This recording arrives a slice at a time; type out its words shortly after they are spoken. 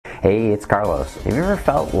Hey, it's Carlos. Have you ever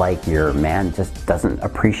felt like your man just doesn't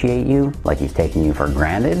appreciate you? Like he's taking you for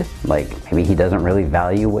granted? Like maybe he doesn't really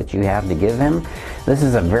value what you have to give him? This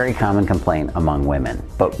is a very common complaint among women.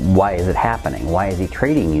 But why is it happening? Why is he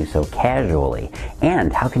treating you so casually?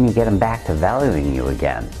 And how can you get him back to valuing you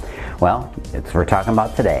again? Well, it's what we're talking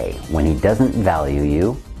about today. When he doesn't value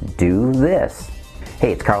you, do this.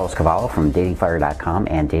 Hey, it's Carlos Cavallo from datingfire.com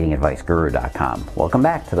and datingadviceguru.com. Welcome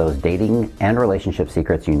back to those dating and relationship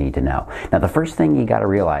secrets you need to know. Now, the first thing you got to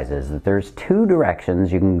realize is that there's two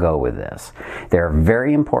directions you can go with this. They're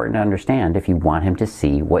very important to understand if you want him to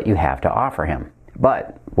see what you have to offer him.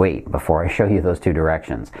 But wait, before I show you those two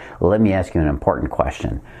directions, let me ask you an important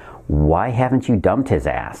question. Why haven't you dumped his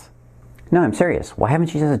ass? No, I'm serious. Why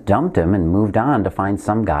haven't you just dumped him and moved on to find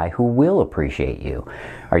some guy who will appreciate you?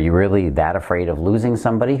 Are you really that afraid of losing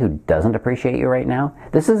somebody who doesn't appreciate you right now?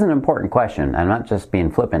 This is an important question. I'm not just being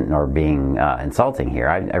flippant or being insulting here.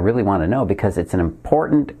 I really want to know because it's an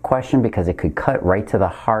important question because it could cut right to the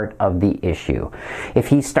heart of the issue. If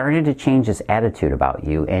he started to change his attitude about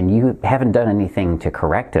you and you haven't done anything to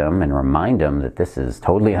correct him and remind him that this is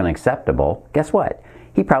totally unacceptable, guess what?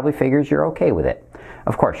 He probably figures you're okay with it.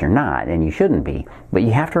 Of course you're not, and you shouldn't be, but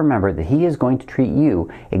you have to remember that he is going to treat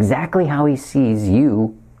you exactly how he sees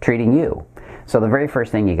you treating you. So the very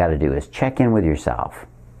first thing you got to do is check in with yourself.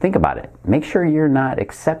 Think about it. Make sure you're not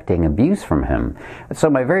accepting abuse from him. So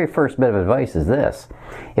my very first bit of advice is this.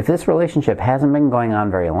 If this relationship hasn't been going on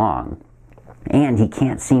very long, and he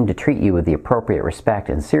can't seem to treat you with the appropriate respect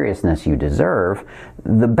and seriousness you deserve,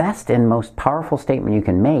 the best and most powerful statement you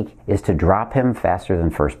can make is to drop him faster than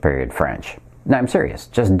first period French. No, I'm serious.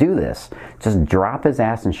 Just do this. Just drop his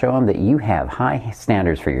ass and show him that you have high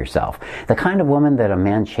standards for yourself. The kind of woman that a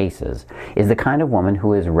man chases is the kind of woman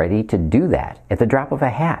who is ready to do that at the drop of a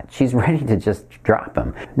hat. She's ready to just drop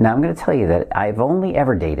him. Now, I'm going to tell you that I've only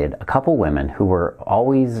ever dated a couple women who were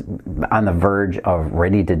always on the verge of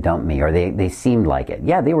ready to dump me, or they seemed like it.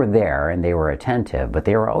 Yeah, they were there and they were attentive, but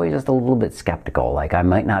they were always just a little bit skeptical, like I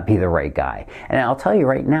might not be the right guy. And I'll tell you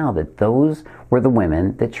right now that those were the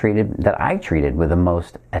women that I treated with the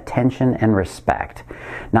most attention and respect.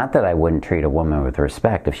 Not that I wouldn't treat a woman with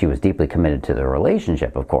respect if she was deeply committed to the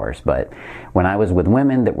relationship, of course, but when I was with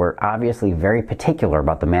women that were obviously very particular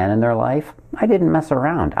about the man in their life, I didn't mess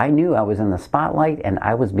around. I knew I was in the spotlight and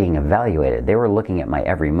I was being evaluated. They were looking at my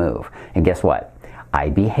every move. And guess what? I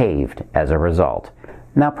behaved as a result.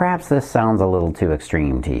 Now, perhaps this sounds a little too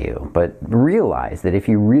extreme to you, but realize that if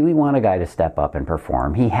you really want a guy to step up and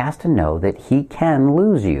perform, he has to know that he can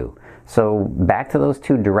lose you. So back to those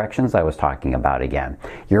two directions I was talking about again.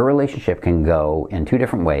 Your relationship can go in two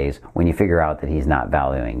different ways when you figure out that he's not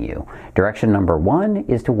valuing you. Direction number one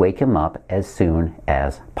is to wake him up as soon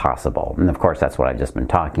as possible. And of course, that's what I've just been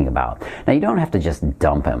talking about. Now, you don't have to just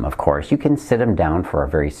dump him, of course. You can sit him down for a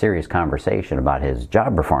very serious conversation about his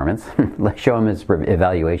job performance. Show him his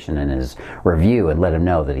evaluation and his review and let him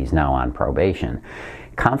know that he's now on probation.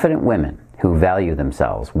 Confident women who value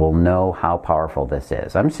themselves will know how powerful this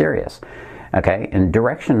is. I'm serious. Okay, and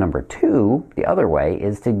direction number two, the other way,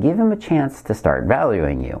 is to give him a chance to start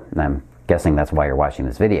valuing you. And I'm guessing that's why you're watching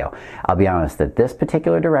this video. I'll be honest that this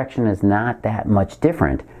particular direction is not that much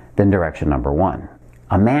different than direction number one.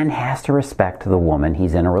 A man has to respect the woman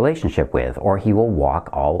he's in a relationship with, or he will walk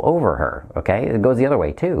all over her, okay? It goes the other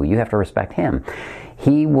way too. You have to respect him.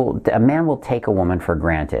 A man will take a woman for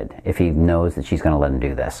granted if he knows that she's going to let him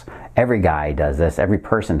do this. Every guy does this. Every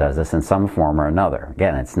person does this in some form or another.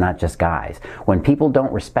 Again, it's not just guys. When people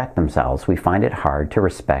don't respect themselves, we find it hard to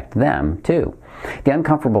respect them too. The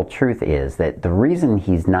uncomfortable truth is that the reason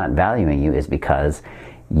he's not valuing you is because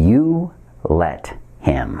you let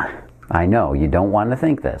him. I know you don't want to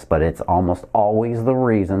think this, but it's almost always the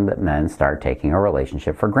reason that men start taking a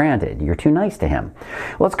relationship for granted. You're too nice to him.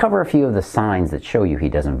 Let's cover a few of the signs that show you he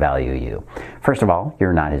doesn't value you. First of all,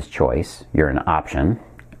 you're not his choice. You're an option.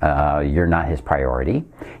 You're not his priority.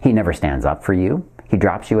 He never stands up for you. He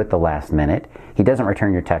drops you at the last minute. He doesn't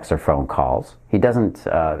return your texts or phone calls. He doesn't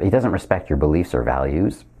respect your beliefs or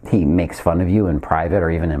values. He makes fun of you in private or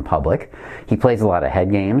even in public. He plays a lot of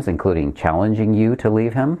head games, including challenging you to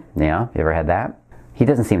leave him. Yeah, you ever had that? He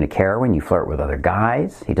doesn't seem to care when you flirt with other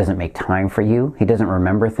guys. He doesn't make time for you. He doesn't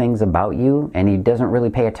remember things about you, and he doesn't really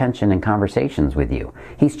pay attention in conversations with you.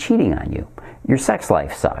 He's cheating on you. Your sex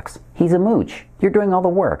life sucks. He's a mooch. You're doing all the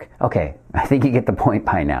work. Okay, I think you get the point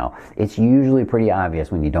by now. It's usually pretty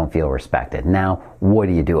obvious when you don't feel respected. Now, what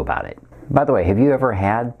do you do about it? By the way, have you ever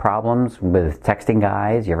had problems with texting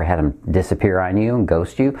guys? You ever had them disappear on you and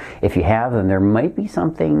ghost you? If you have, then there might be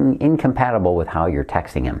something incompatible with how you're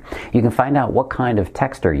texting him. You can find out what kind of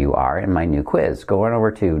texter you are in my new quiz. Go on over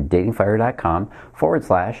to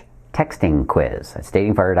datingfire.com/texting quiz. That's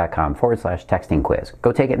datingfire.com/texting quiz.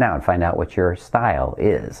 Go take it now and find out what your style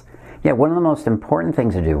is. Yeah, one of the most important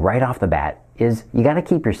things to do right off the bat is you got to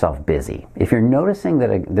keep yourself busy. If you're noticing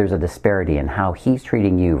that there's a disparity in how he's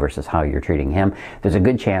treating you versus how you're treating him, there's a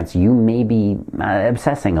good chance you may be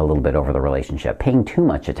obsessing a little bit over the relationship, paying too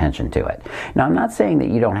much attention to it. Now, I'm not saying that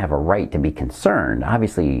you don't have a right to be concerned.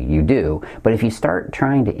 Obviously, you do. But if you start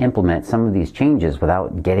trying to implement some of these changes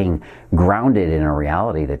without getting grounded in a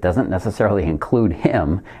reality that doesn't necessarily include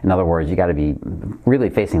him, in other words, you got to be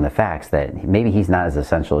really facing the facts that maybe he's not as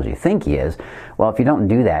essential as you think he is. Well, if you don't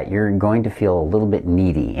do that, you're going to feel a little bit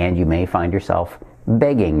needy, and you may find yourself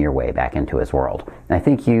begging your way back into his world. And I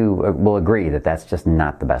think you will agree that that's just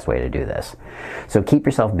not the best way to do this. So keep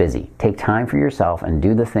yourself busy. Take time for yourself and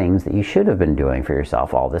do the things that you should have been doing for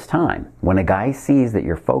yourself all this time. When a guy sees that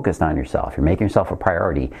you're focused on yourself, you're making yourself a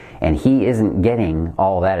priority, and he isn't getting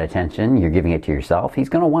all that attention, you're giving it to yourself, he's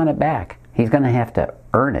going to want it back. He's going to have to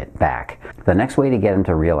earn it back. The next way to get him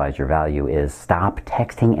to realize your value is stop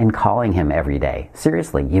texting and calling him every day.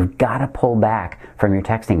 Seriously, you've got to pull back from your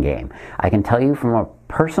texting game. I can tell you from a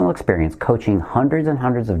personal experience coaching hundreds and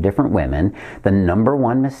hundreds of different women, the number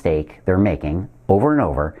one mistake they're making over and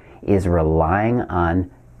over is relying on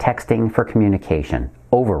texting for communication,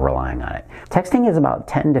 over-relying on it. Texting is about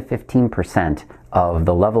 10 to 15% of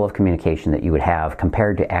the level of communication that you would have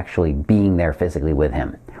compared to actually being there physically with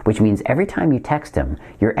him. Which means every time you text him,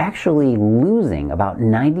 you're actually losing about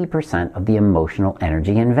 90% of the emotional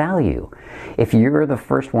energy and value. If you're the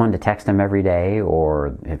first one to text him every day,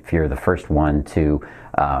 or if you're the first one to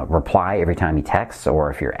reply every time he texts, or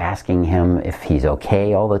if you're asking him if he's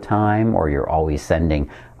okay all the time, or you're always sending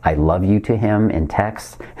I love you to him in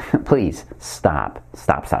text, please stop.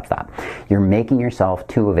 You're making yourself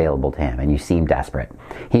too available to him, and you seem desperate.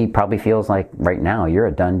 He probably feels like right now you're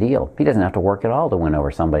a done deal. He doesn't have to work at all to win over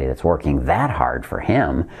somebody that's working that hard for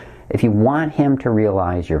him. If you want him to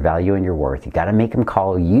realize your value and your worth, you got to make him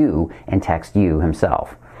call you and text you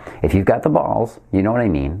himself. If you've got the balls, you know what I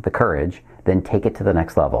mean, the courage, then take it to the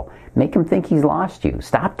next level. Make him think he's lost you.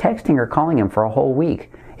 Stop texting or calling him for a whole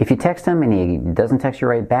week. If you text him and he doesn't text you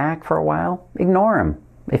right back for a while, ignore him.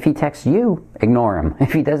 If he texts you, ignore him.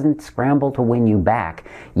 If he doesn't scramble to win you back,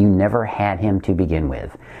 you never had him to begin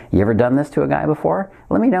with. You ever done this to a guy before?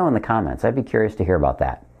 Let me know in the comments. I'd be curious to hear about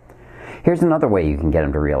that. Here's another way you can get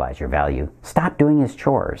him to realize your value. Stop doing his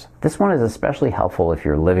chores. This one is especially helpful if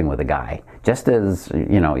you're living with a guy. Just as,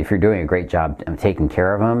 if you're doing a great job of taking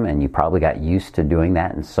care of him, and you probably got used to doing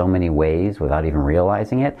that in so many ways without even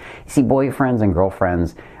realizing it. You see, boyfriends and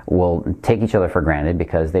girlfriends will take each other for granted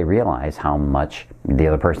because they realize how much the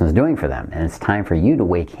other person is doing for them. And it's time for you to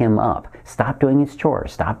wake him up. Stop doing his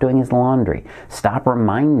chores. Stop doing his laundry. Stop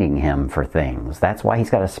reminding him for things. That's why he's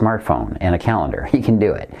got a smartphone and a calendar. He can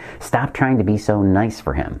do it. Stop trying to be so nice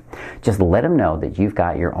for him. Just let him know that you've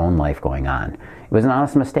got your own life going on. It was an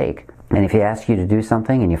honest mistake. And if he asks you to do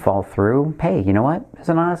something and you fall through, hey, you know what? It was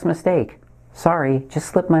an honest mistake. Sorry, just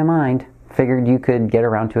slipped my mind. Figured you could get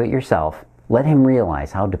around to it yourself. Let him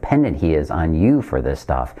realize how dependent he is on you for this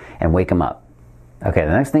stuff and wake him up. Okay,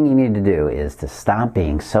 the next thing you need to do is to stop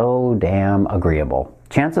being so damn agreeable.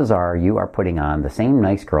 Chances are you are putting on the same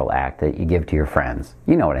nice girl act that you give to your friends.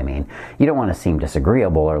 You know what I mean. You don't want to seem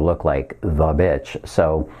disagreeable or look like the bitch,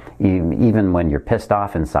 so even when you're pissed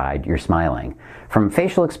off inside, you're smiling. From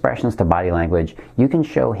facial expressions to body language, you can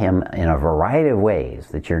show him in a variety of ways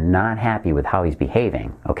that you're not happy with how he's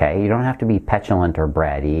behaving, okay? You don't have to be petulant or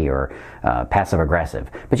bratty or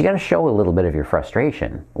passive-aggressive, but you got to show a little bit of your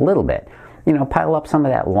frustration, a little bit. Pile up some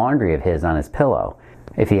of that laundry of his on his pillow.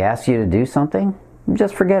 If he asks you to do something,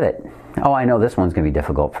 just forget it. Oh, I know this one's going to be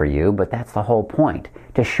difficult for you, but that's the whole point.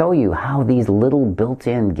 To show you how these little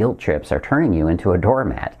built-in guilt trips are turning you into a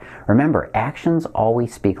doormat. Remember, actions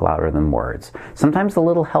always speak louder than words. Sometimes the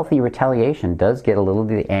little healthy retaliation does get a little of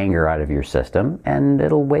the anger out of your system, and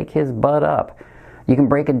it'll wake his butt up. You can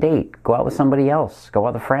break a date, go out with somebody else, go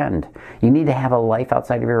out with a friend. You need to have a life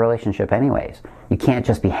outside of your relationship anyways. You can't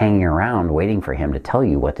just be hanging around waiting for him to tell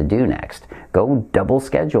you what to do next. Go double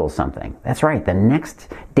schedule something. That's right, the next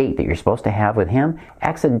date that you're supposed to have with him,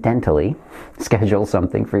 accidentally schedule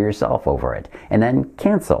something for yourself over it, and then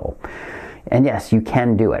cancel. And yes, you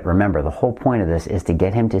can do it. Remember, the whole point of this is to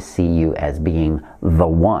get him to see you as being the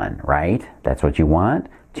one, right? That's what you want.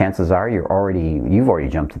 Chances are you've already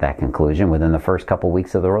jumped to that conclusion within the first couple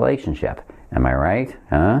weeks of the relationship. Am I right?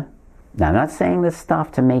 Huh? Now, I'm not saying this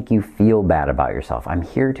stuff to make you feel bad about yourself. I'm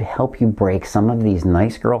here to help you break some of these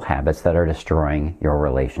nice girl habits that are destroying your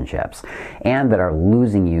relationships and that are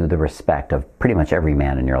losing you the respect of pretty much every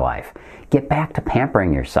man in your life. Get back to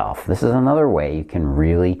pampering yourself. This is another way you can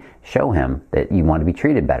really show him that you want to be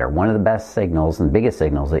treated better. One of the best signals and biggest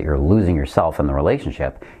signals that you're losing yourself in the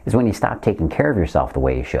relationship is when you stop taking care of yourself the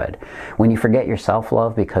way you should. When you forget your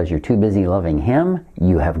self-love because you're too busy loving him,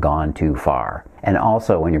 you have gone too far. And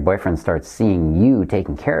also, when your boyfriend starts seeing you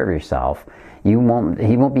taking care of yourself, he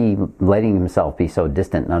won't be letting himself be so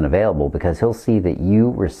distant and unavailable because he'll see that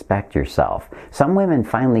you respect yourself. Some women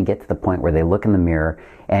finally get to the point where they look in the mirror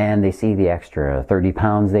and they see the extra 30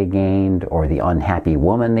 pounds they gained or the unhappy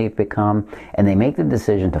woman they've become, and they make the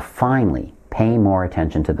decision to finally pay more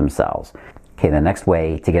attention to themselves. Okay, the next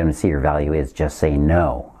way to get him to see your value is just say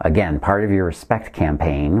no. Again, part of your respect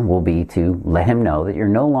campaign will be to let him know that you're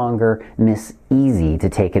no longer Miss Easy to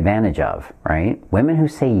take advantage of, right? Women who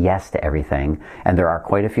say yes to everything, and there are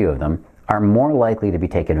quite a few of them, are more likely to be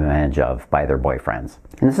taken advantage of by their boyfriends.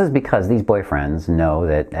 And this is because these boyfriends know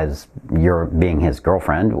that as you're being his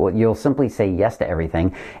girlfriend, you'll simply say yes to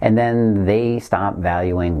everything, and then they stop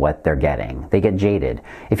valuing what they're getting. They get jaded.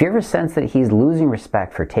 If you ever sense that he's losing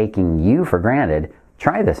respect for taking you for granted,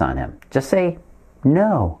 try this on him. Just say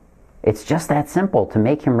no. It's just that simple to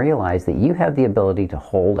make him realize that you have the ability to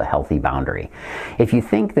hold a healthy boundary. If you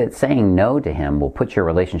think that saying no to him will put your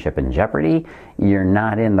relationship in jeopardy, you're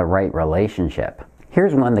not in the right relationship.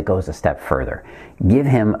 Here's one that goes a step further. Give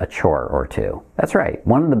him a chore or two. That's right.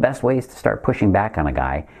 One of the best ways to start pushing back on a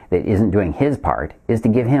guy that isn't doing his part is to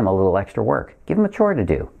give him a little extra work. Give him a chore to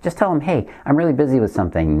do. Just tell him, hey, I'm really busy with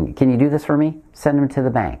something. Can you do this for me? Send him to the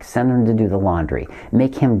bank. Send him to do the laundry.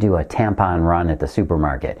 Make him do a tampon run at the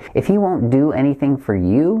supermarket. If he won't do anything for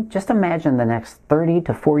you, just imagine the next 30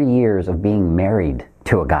 to 40 years of being married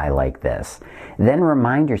to a guy like this. Then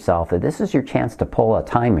remind yourself that this is your chance to pull a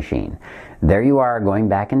time machine. There you are going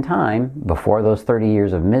back in time before those 30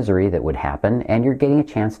 years of misery that would happen, and you're getting a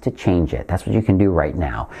chance to change it. That's what you can do right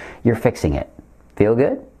now. You're fixing it. Feel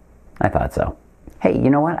good? I thought so. Hey, you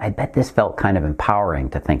know what? I bet this felt kind of empowering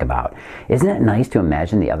to think about. Isn't it nice to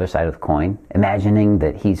imagine the other side of the coin? Imagining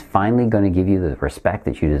that he's finally going to give you the respect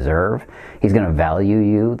that you deserve. He's going to value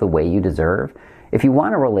you the way you deserve. If you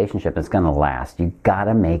want a relationship that's going to last, you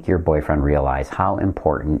gotta make your boyfriend realize how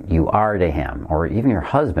important you are to him, or even your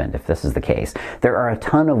husband if this is the case. There are a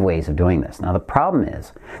ton of ways of doing this. Now the problem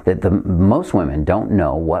is that most women don't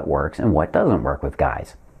know what works and what doesn't work with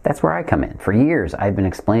guys. That's where I come in. For years, I've been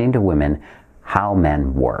explaining to women how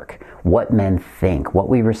men work, what men think, what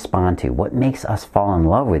we respond to, what makes us fall in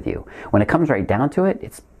love with you. When it comes right down to it,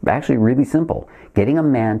 it's actually really simple. Getting a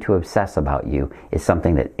man to obsess about you is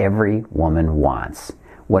something that every woman wants.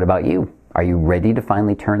 What about you? Are you ready to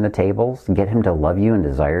finally turn the tables, get him to love you and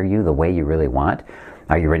desire you the way you really want?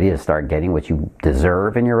 Are you ready to start getting what you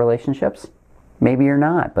deserve in your relationships? Maybe you're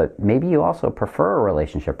not, but maybe you also prefer a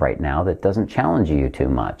relationship right now that doesn't challenge you too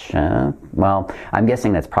much. Well, I'm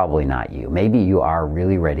guessing that's probably not you. Maybe you are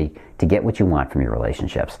really ready to get what you want from your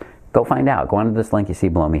relationships. Go find out. Go onto this link you see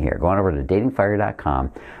below me here. Go on over to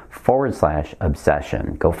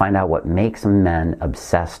datingfire.com/obsession. Go find out what makes men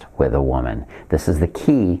obsessed with a woman. This is the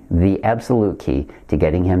key, the absolute key to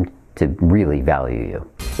getting him to really value you.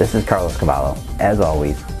 This is Carlos Cavallo. As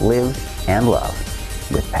always, live and love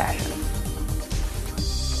with passion.